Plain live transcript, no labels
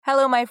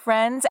Hello, my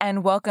friends,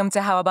 and welcome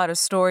to How About a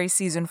Story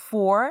Season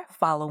 4,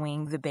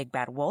 following The Big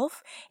Bad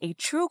Wolf, a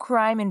true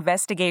crime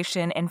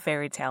investigation in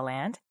Fairy Tale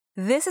Land.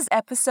 This is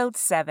Episode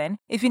 7.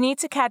 If you need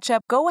to catch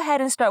up, go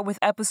ahead and start with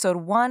Episode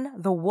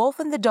 1, The Wolf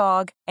and the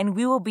Dog, and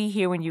we will be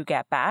here when you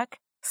get back.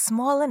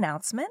 Small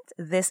announcement,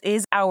 this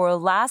is our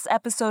last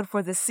episode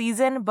for the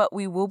season, but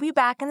we will be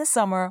back in the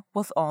summer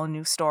with all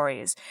new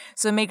stories.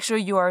 So make sure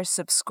you are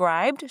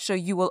subscribed so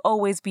you will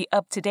always be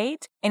up to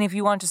date. And if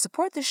you want to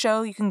support the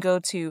show, you can go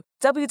to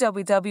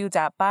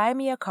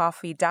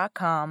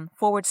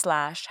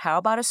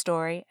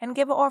www.buymeacoffee.com/howaboutastory and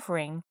give an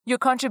offering. Your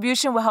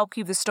contribution will help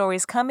keep the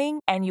stories coming,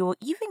 and you will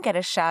even get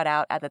a shout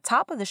out at the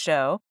top of the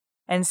show.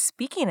 And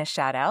speaking of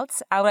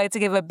shout-outs, I would like to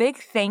give a big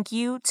thank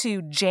you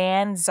to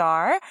Jan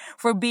Czar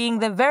for being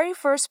the very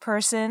first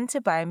person to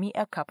buy me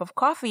a cup of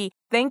coffee.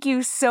 Thank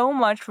you so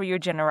much for your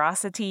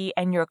generosity,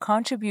 and your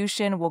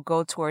contribution will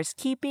go towards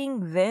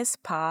keeping this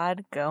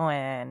pod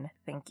going.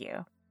 Thank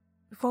you.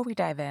 Before we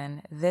dive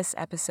in, this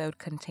episode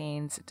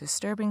contains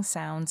disturbing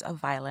sounds of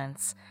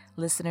violence.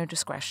 Listener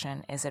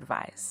discretion is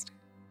advised.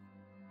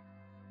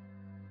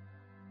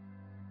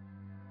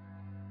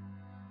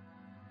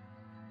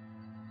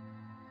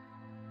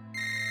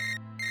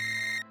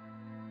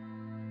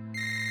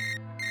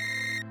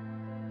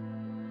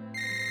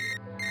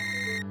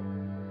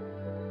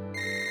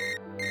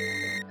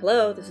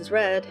 Hello, this is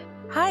Red.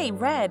 Hi,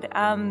 Red.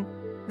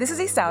 This is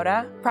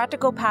Isaura.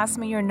 Practical passed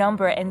me your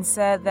number and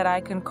said that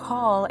I can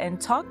call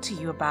and talk to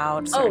you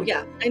about... Oh,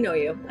 yeah, I know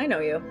you.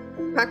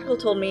 Practical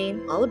told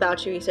me all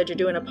about you. He said you're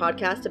doing a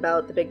podcast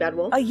about the Big Bad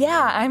Wolf.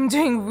 Yeah, I'm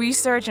doing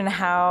research on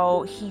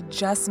how he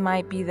just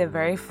might be the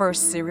very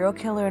first serial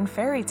killer in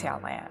Fairy Tale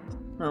Land.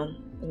 Well,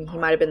 I mean, he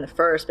might have been the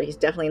first, but he's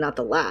definitely not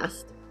the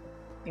last.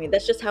 I mean,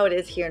 that's just how it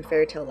is here in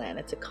Fairy Tale Land.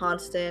 It's a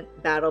constant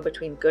battle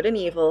between good and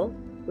evil.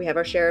 We have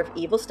our share of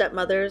evil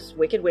stepmothers,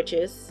 wicked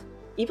witches.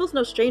 Evil's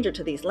no stranger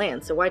to these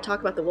lands, so why talk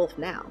about the wolf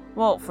now?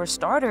 Well, for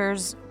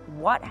starters,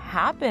 what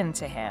happened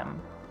to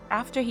him?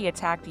 After he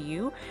attacked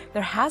you,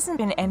 there hasn't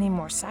been any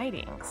more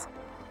sightings.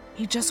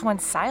 He just went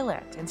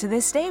silent, and to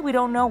this day, we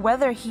don't know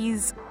whether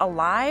he's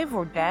alive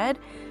or dead.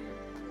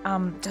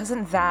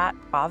 Doesn't that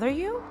bother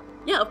you?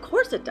 Yeah, of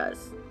course it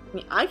does. I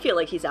mean, I feel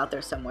like he's out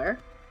there somewhere.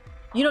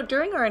 You know,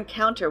 during our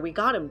encounter, we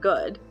got him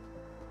good.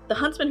 The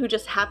huntsman who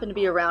just happened to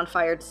be around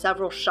fired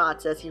several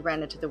shots as he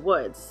ran into the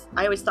woods.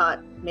 I always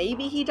thought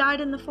maybe he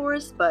died in the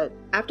forest, but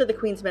after the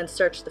Queen's men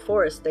searched the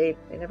forest, they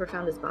never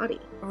found his body.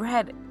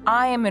 Red,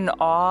 I am in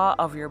awe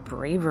of your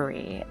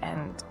bravery,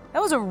 and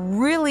that was a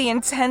really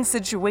intense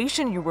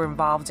situation you were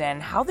involved in.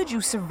 How did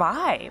you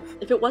survive?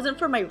 If it wasn't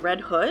for my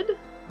red hood,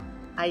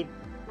 I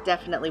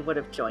definitely would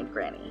have joined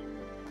Granny.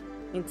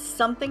 I mean,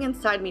 something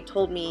inside me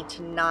told me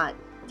to not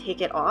take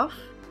it off.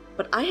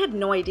 But I had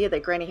no idea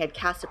that Granny had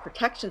cast a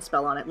protection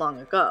spell on it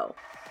long ago.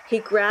 He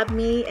grabbed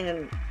me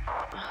and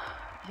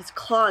his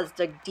claws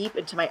dug deep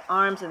into my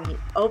arms and he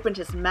opened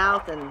his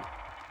mouth and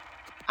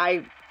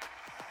I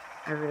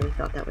really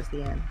thought that was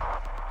the end.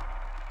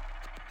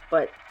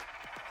 But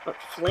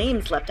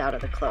flames leapt out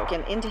of the cloak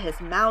and into his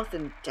mouth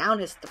and down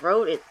his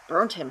throat. It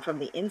burnt him from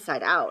the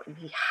inside out and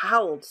he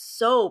howled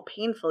so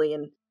painfully.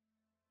 And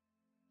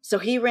so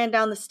he ran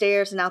down the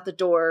stairs and out the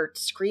door,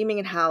 screaming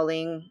and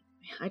howling.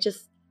 I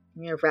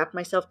wrapped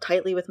myself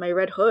tightly with my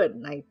red hood,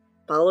 and I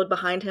followed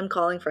behind him,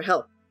 calling for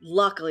help.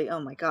 Luckily,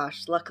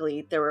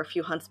 there were a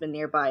few huntsmen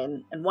nearby,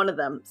 and one of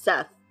them,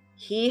 Seth,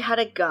 he had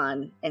a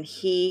gun, and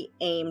he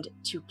aimed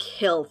to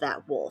kill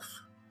that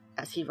wolf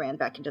as he ran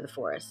back into the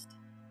forest.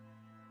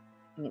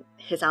 I mean,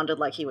 it sounded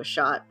like he was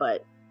shot,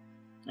 but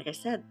like I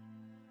said,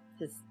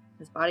 his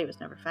body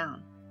was never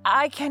found.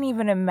 I can't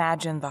even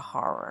imagine the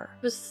horror.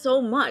 It was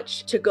so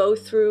much to go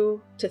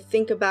through, to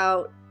think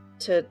about,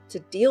 to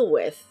deal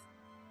with.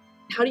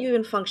 How do you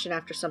even function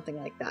after something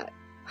like that?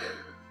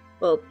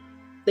 Well,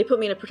 they put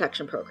me in a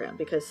protection program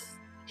because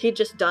he'd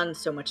just done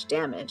so much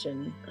damage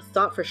and I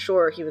thought for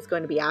sure he was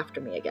going to be after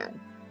me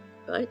again.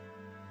 But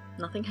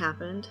nothing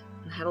happened.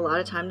 I had a lot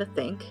of time to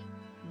think,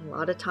 a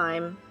lot of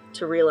time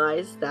to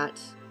realize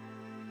that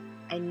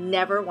I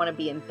never want to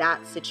be in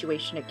that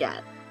situation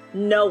again.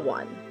 No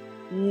one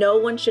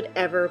should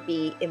ever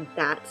be in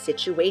that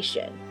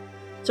situation.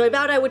 So I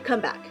vowed I would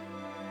come back.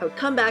 I would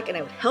come back and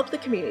I would help the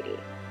community.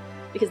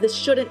 Because this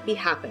shouldn't be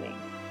happening.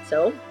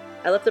 So,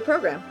 I left the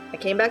program. I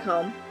came back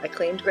home, I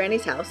claimed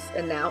Granny's house,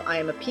 and now I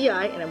am a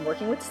PI and I'm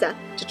working with Seth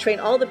to train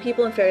all the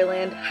people in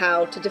Fairyland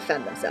how to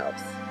defend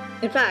themselves.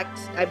 In fact,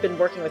 I've been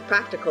working with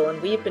Practical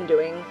and we've been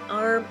doing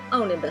our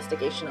own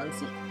investigation on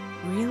Zeke.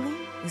 Really?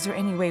 Is there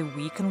any way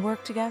we can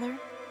work together?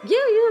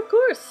 Yeah, of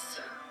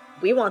course.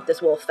 We want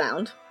this wolf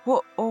found.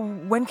 Well,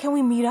 when can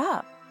we meet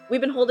up?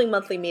 We've been holding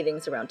monthly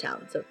meetings around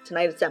town, so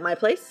tonight it's at my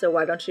place, so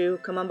why don't you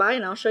come on by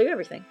and I'll show you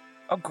everything.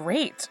 Oh,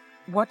 great.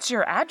 What's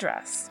your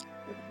address?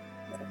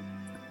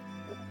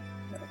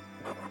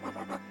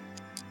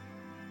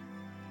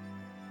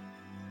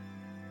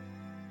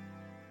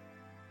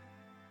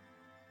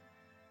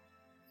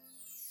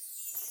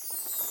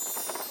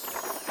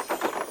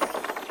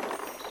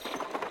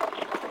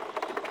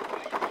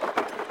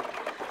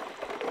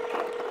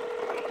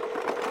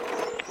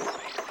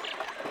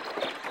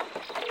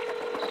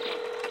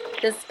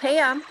 This is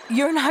Pam.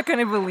 You're not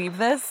gonna believe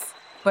this,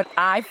 but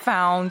I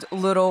found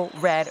Little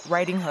Red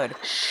Riding Hood.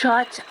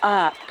 Shut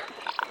up.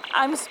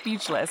 I'm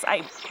speechless.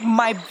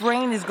 My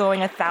brain is going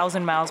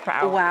 1,000 miles per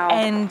hour. Wow.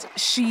 And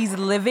she's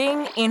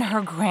living in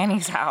her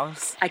granny's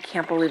house. I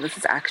can't believe this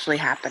is actually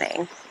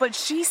happening. But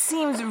she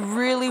seems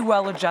really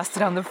well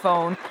adjusted on the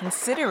phone,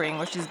 considering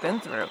what she's been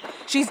through.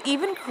 She's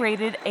even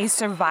created a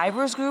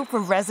survivors group for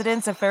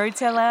residents of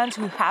Fairytale Land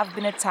who have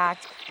been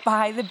attacked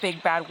by the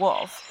big bad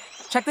wolf.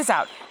 Check this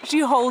out. She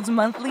holds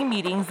monthly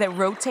meetings that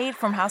rotate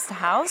from house to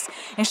house,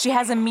 and she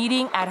has a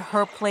meeting at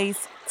her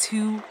place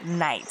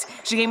tonight.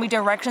 She gave me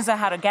directions on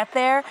how to get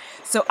there,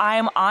 so I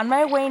am on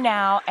my way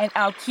now, and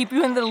I'll keep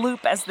you in the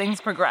loop as things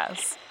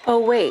progress. Oh,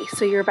 wait,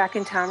 so you're back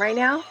in town right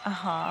now?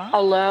 Uh-huh.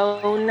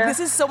 Alone? This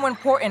is so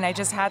important, I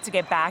just had to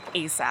get back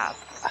ASAP.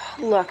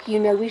 Look, you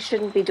know we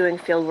shouldn't be doing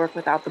field work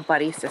without the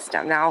buddy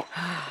system. Now,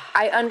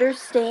 I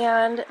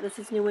understand this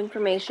is new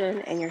information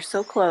and you're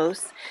so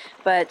close,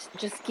 but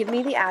just give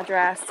me the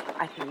address.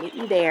 I can meet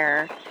you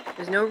there.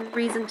 There's no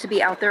reason to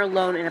be out there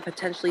alone in a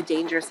potentially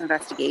dangerous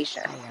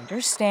investigation. I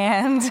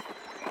understand.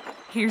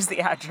 Here's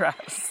the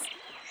address.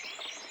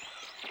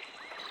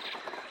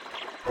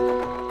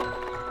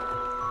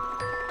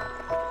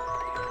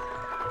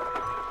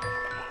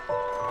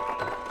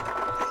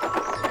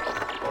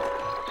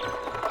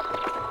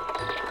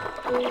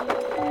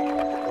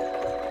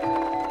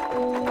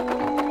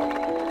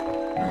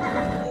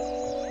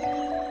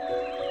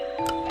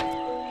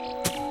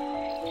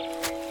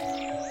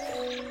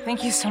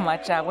 Thank you so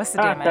much. What's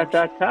the damage?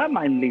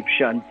 Mein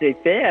Liebchen. The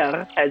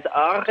fare has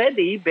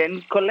already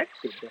been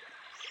collected.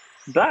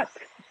 But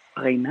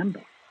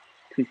remember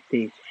to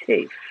stay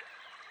safe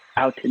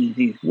out in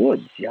these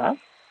woods, yeah?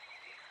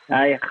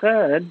 I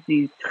heard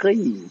these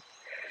trees.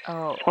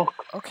 Oh, talk.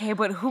 Okay,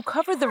 but who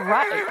covered the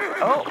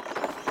Oh.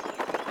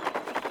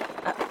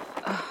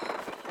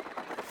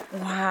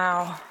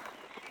 Wow.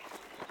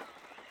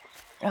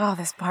 Oh,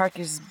 this park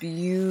is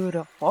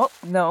beautiful.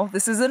 No,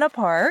 this isn't a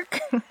park.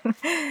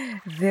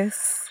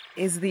 This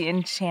is the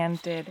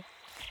Enchanted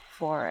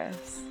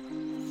Forest.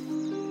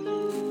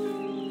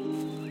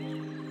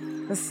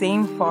 The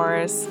same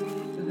forest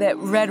that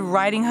Red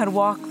Riding Hood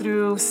walked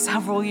through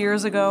several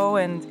years ago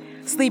and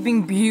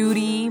Sleeping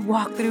Beauty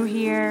walked through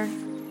here.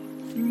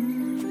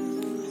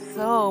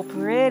 So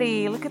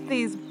pretty. Look at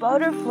these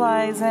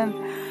butterflies and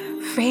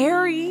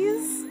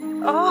fairies.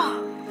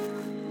 Oh,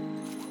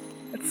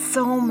 it's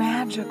so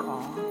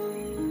magical.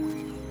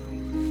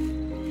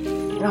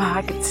 Oh,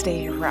 I could stay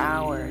here for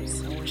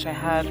hours. I wish I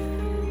had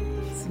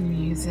some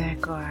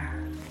music or, I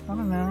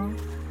don't know.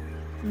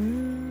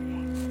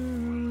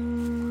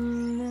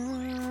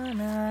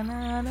 Na,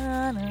 na,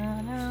 na, na,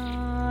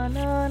 na,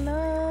 na,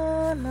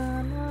 na,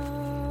 na, na.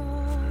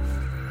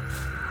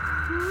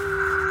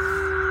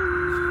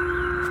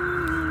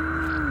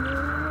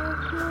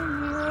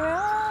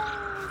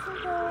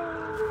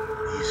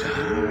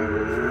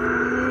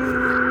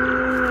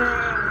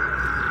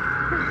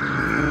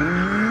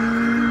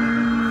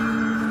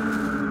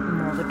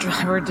 Well, the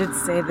driver did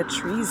say the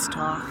trees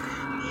talk.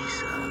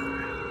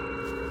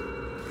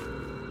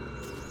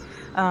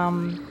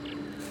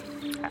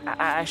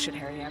 I should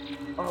hurry up.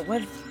 Oh,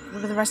 what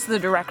are the rest of the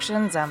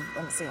directions? Let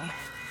me see.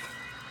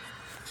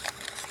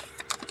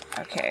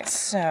 Okay,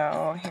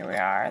 so here we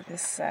are.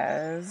 This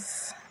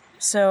says...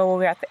 So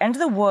we're at the end of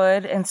the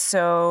wood, and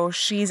so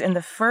she's in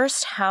the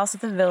first house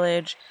of the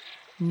village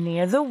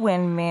near the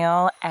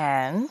windmill,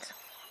 and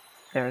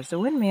there's the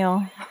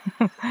windmill.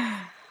 All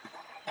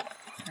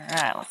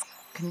right, let's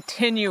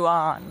continue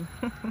on.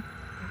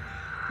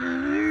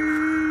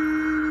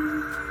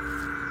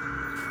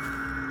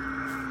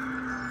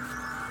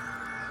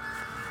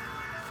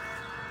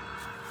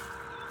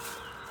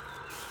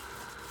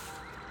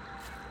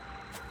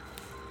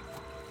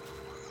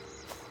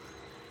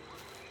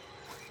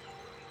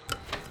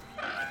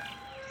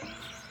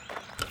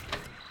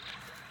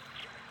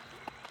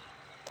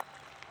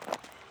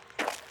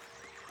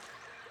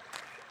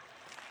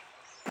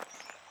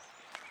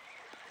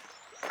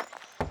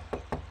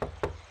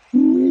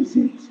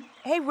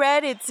 Hey,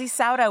 Red, it's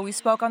Isaura. We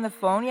spoke on the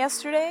phone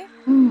yesterday.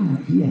 Ah,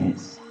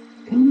 yes.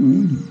 Come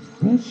in.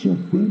 Press your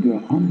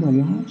finger on the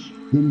latch,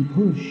 then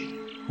push,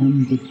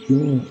 and the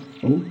door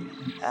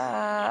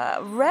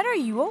opens. Red, are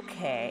you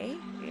okay?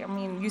 I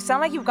mean, you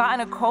sound like you've gotten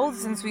a cold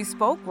since we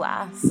spoke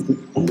last.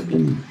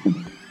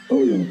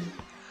 Oh, yes.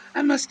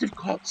 I must have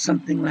caught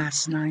something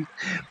last night.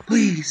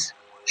 Please,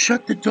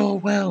 shut the door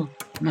well,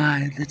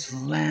 my little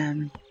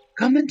lamb.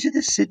 Come into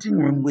the sitting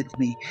room with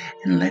me,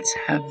 and let's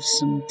have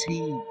some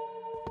tea.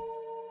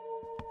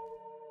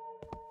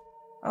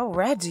 Oh,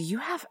 Red, do you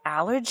have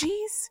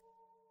allergies?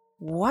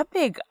 What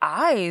big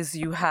eyes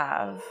you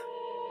have.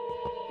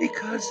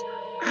 Because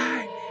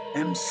I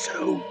am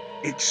so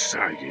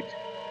excited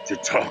to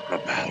talk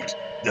about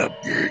the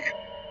big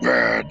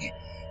bad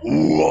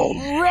wolf.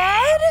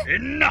 Red?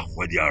 Enough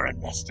with your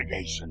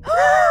investigation. No!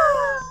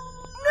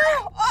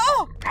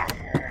 Oh!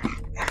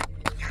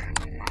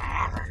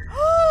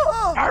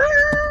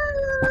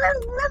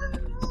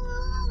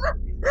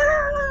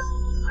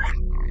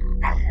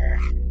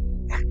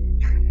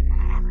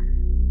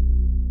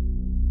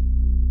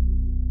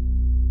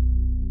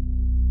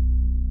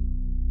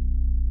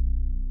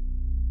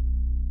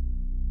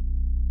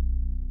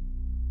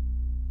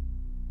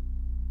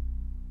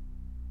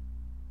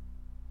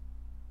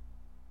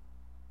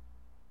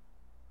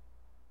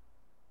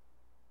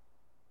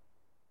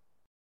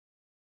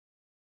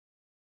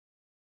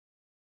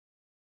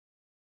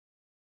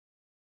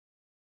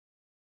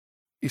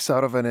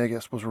 Isaura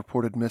Venegas was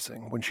reported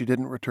missing when she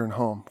didn't return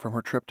home from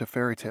her trip to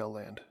Fairy Tale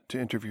Land to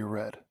interview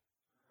Red.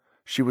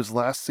 She was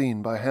last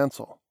seen by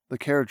Hansel, the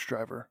carriage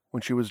driver, when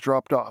she was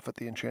dropped off at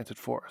the Enchanted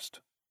Forest.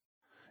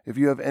 If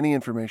you have any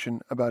information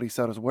about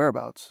Isaura's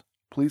whereabouts,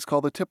 please call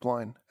the tip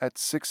line at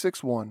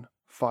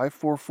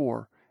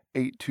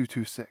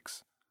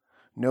 661-544-8226.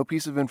 No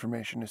piece of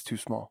information is too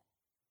small.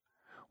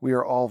 We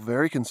are all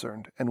very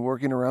concerned and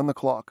working around the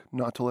clock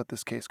not to let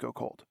this case go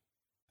cold.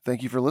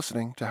 Thank you for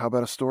listening to How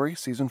About a Story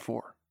Season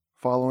 4,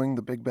 Following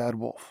the Big Bad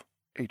Wolf,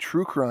 a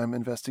true crime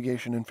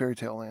investigation in Fairy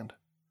Tale Land.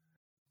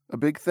 A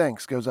big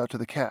thanks goes out to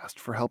the cast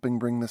for helping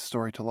bring this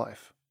story to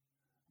life.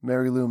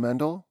 Mary Lou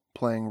Mendel,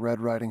 playing Red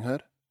Riding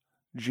Hood,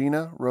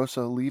 Gina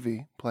Rosa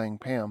Levy, playing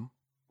Pam,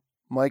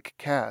 Mike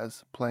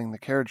Kaz, playing the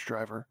carriage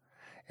driver,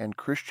 and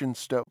Christian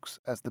Stokes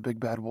as the Big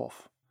Bad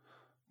Wolf.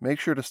 Make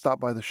sure to stop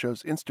by the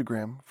show's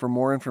Instagram for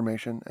more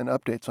information and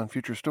updates on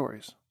future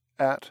stories,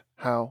 at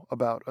How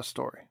About a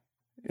Story.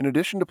 In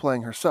addition to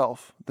playing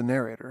herself, the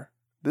narrator,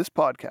 this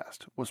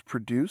podcast was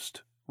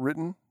produced,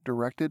 written,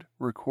 directed,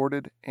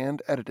 recorded,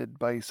 and edited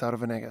by Isaura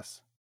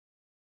Venegas.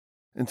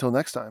 Until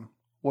next time,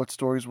 what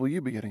stories will you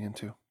be getting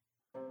into?